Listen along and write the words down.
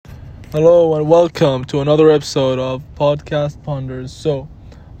Hello and welcome to another episode of Podcast Ponders. So,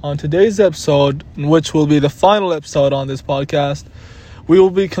 on today's episode, which will be the final episode on this podcast, we will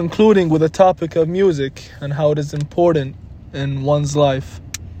be concluding with the topic of music and how it is important in one's life.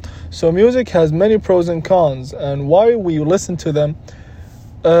 So, music has many pros and cons, and why we listen to them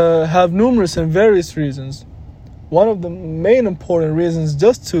have numerous and various reasons. One of the main important reasons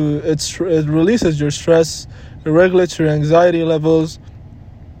it releases your stress, it regulates your anxiety levels.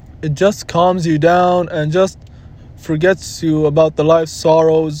 It just calms you down and just forgets you about the life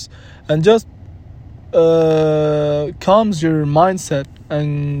sorrows and just calms your mindset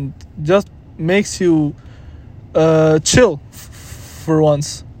and just makes you chill for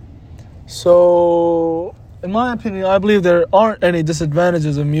once. So, in my opinion, I believe there aren't any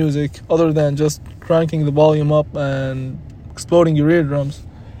disadvantages of music other than just cranking the volume up and exploding your eardrums.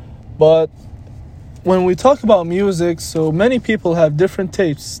 But when we talk about music, so many people have different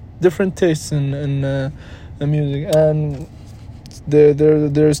tastes in music, and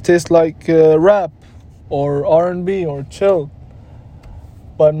there's tastes like rap or R&B or chill.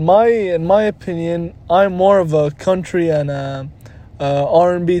 But in my opinion, I'm more of a country and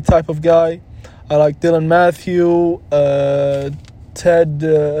R&B type of guy. I like Dylan Matthew, Ted.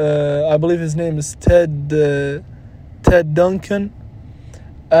 I believe his name is Ted Duncan.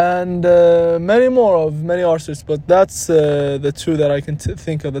 And many artists, but that's the two that I can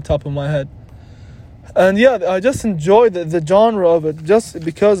think of the top of my head. And yeah, I just enjoy the genre of it just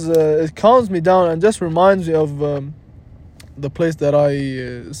because it calms me down and just reminds me of the place that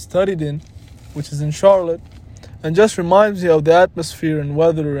I studied in, which is in Charlotte, and just reminds me of the atmosphere and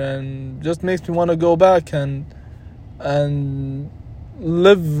weather, and just makes me want to go back and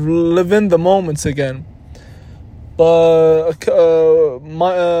live in the moments again. But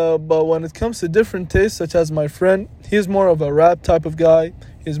when it comes to different tastes, such as my friend, he's more of a rap type of guy.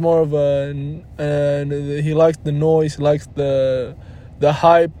 He's more of he likes the noise, he likes the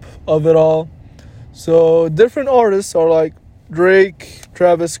hype of it all. So different artists are like Drake,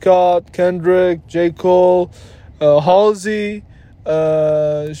 Travis Scott, Kendrick, J. Cole, Halsey.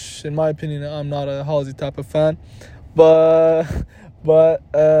 In my opinion, I'm not a Halsey type of fan, but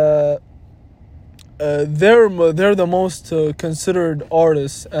they're the most considered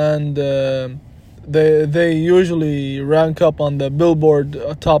artists, and they usually rank up on the Billboard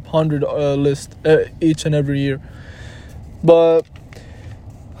top 100 list each and every year. But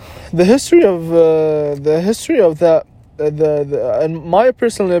the history of that, and my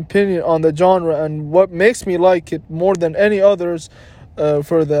personal opinion on the genre and what makes me like it more than any others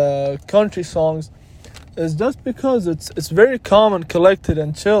for the country songs is just because it's very calm and collected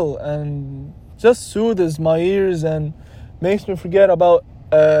and chill and just soothes my ears and makes me forget about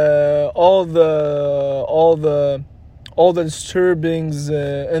all the disturbings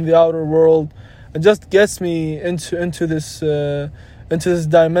in the outer world, and just gets me into this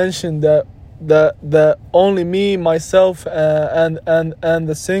dimension that only me, myself, and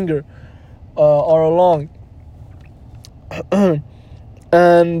the singer are along.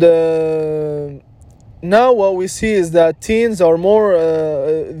 And now what we see is that teens are more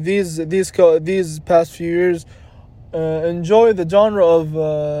these past few years enjoy the genre of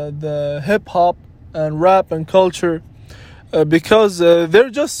the hip hop and rap and culture because they're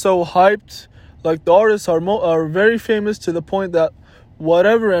just so hyped. Like the artists are very famous to the point that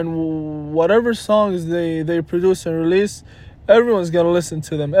whatever songs they produce and release, everyone's gonna listen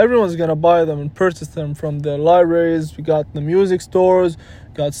to them. Everyone's gonna buy them and purchase them from the libraries. We got the music stores,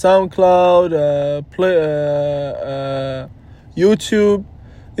 got SoundCloud, YouTube.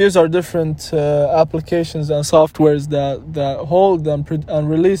 These are different applications and softwares that hold and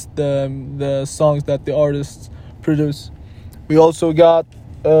release the songs that the artists produce. We also got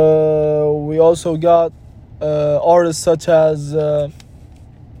artists such as I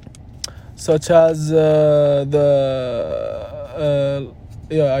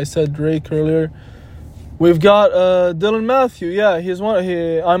said Drake earlier. We've got Dylan Matthew. Yeah,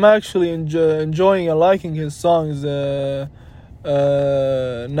 I'm actually enjoying and liking his songs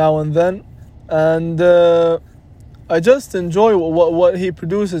now and then, and I just enjoy what he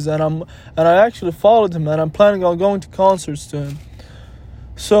produces, and I actually followed him, and I'm planning on going to concerts to him.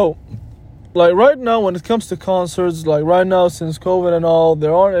 So, like right now, when it comes to concerts, like right now since COVID and all,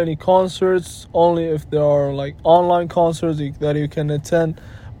 there aren't any concerts. Only if there are like online concerts that you can attend.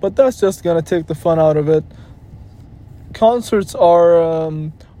 But that's just gonna take the fun out of it. Concerts are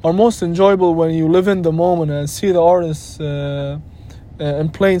most enjoyable when you live in the moment and see the artists in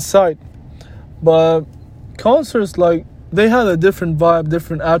plain sight. But concerts, like, they have a different vibe,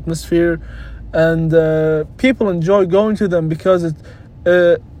 different atmosphere, and people enjoy going to them because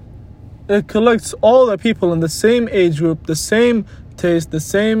it collects all the people in the same age group, the same taste, the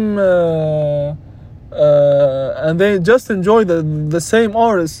same and they just enjoy the same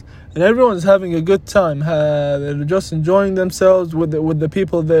artists, and everyone's having a good time. They're just enjoying themselves with the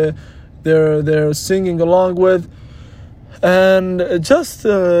people they're singing along with, and it just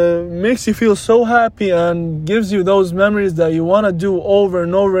makes you feel so happy and gives you those memories that you want to do over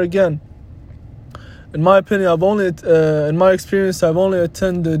and over again. In my opinion, in my experience, I've only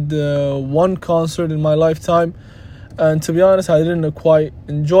attended one concert in my lifetime, and to be honest, I didn't quite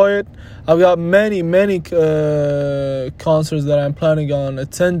enjoy it. I've got many concerts that I'm planning on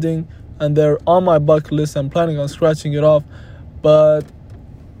attending, and they're on my bucket list. I'm planning on scratching it off, but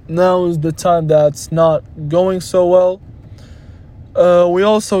now is the time that's not going so well. We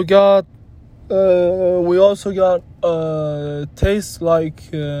also got tastes like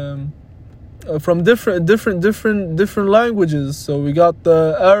from different languages. So we got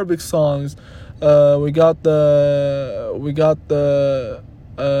the Arabic songs, we got the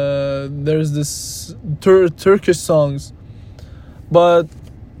there's this Turkish songs. But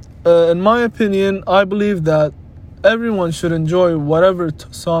in my opinion, I believe that everyone should enjoy whatever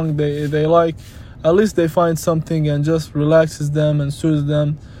song they like. At least they find something and just relaxes them and soothes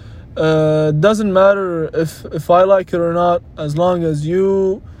them. Doesn't matter if I like it or not, as long as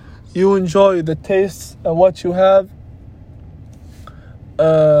you enjoy the taste and what you have.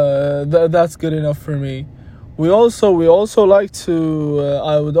 That's good enough for me. We also like to.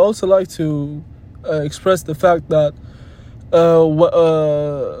 I would also like to express the fact that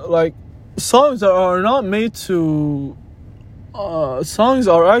like songs are not made to. Songs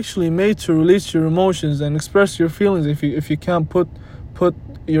are actually made to release your emotions and express your feelings. If you can't put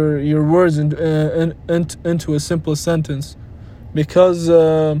your words into a simple sentence, because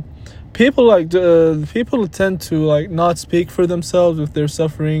people tend to like not speak for themselves if they're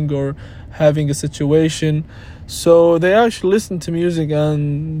suffering or having a situation, so they actually listen to music,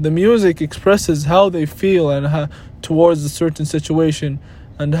 and the music expresses how they feel and towards a certain situation,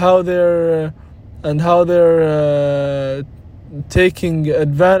 and how they're taking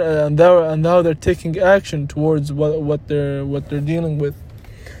advantage, and how they're taking action towards what they're dealing with.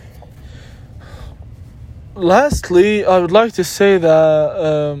 Lastly, I would like to say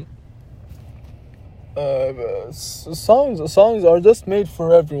that songs are just made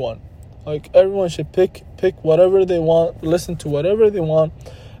for everyone. Like, everyone should pick whatever they want, listen to whatever they want.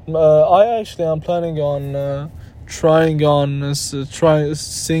 I actually am planning on trying on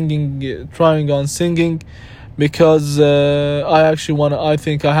singing, because I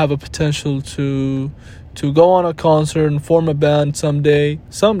think I have a potential to go on a concert and form a band someday,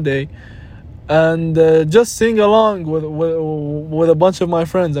 and just sing along with a bunch of my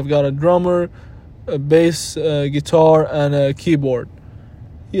friends. I've got a drummer, a bass, guitar, and a keyboard.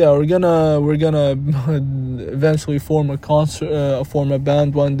 Yeah, we're gonna eventually form a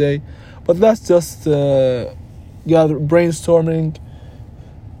band one day, but that's just brainstorming.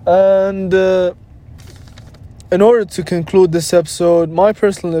 And in order to conclude this episode, my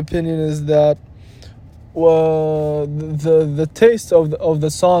personal opinion is that the taste of the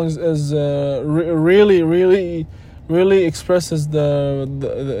songs is really expresses the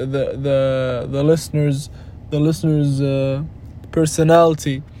listener's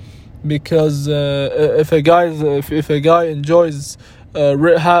personality, because if a guy enjoys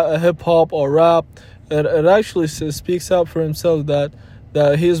hip hop or rap, it actually speaks out for himself that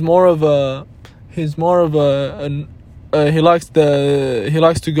he likes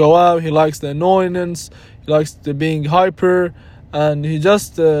to go out, he likes the annoyance, he likes the being hyper, and he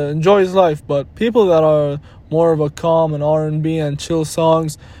just enjoys life. But people that are more of a calm and R&B and chill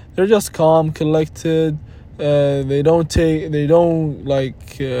songs, they're just calm, collected. They don't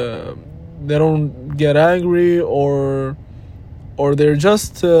get angry, or they're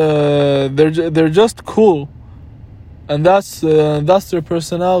just cool, and that's their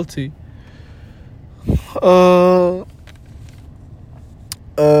personality. What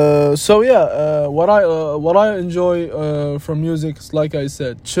I enjoy from music is, like I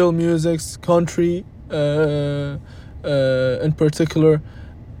said, chill music, country in particular,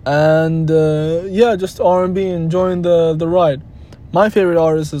 and just R&B, enjoying the ride. My favorite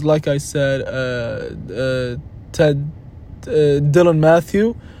artist is, like I said, Dylan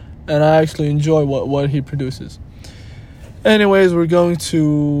Matthew, and I actually enjoy what he produces. Anyways, we're going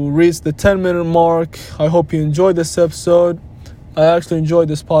to reach the 10-minute mark. I hope you enjoyed this episode. I actually enjoyed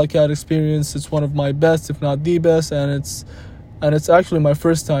this podcast experience. It's one of my best, if not the best, and it's actually my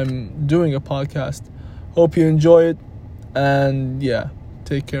first time doing a podcast. Hope you enjoy it, and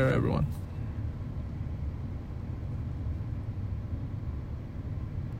take care, everyone.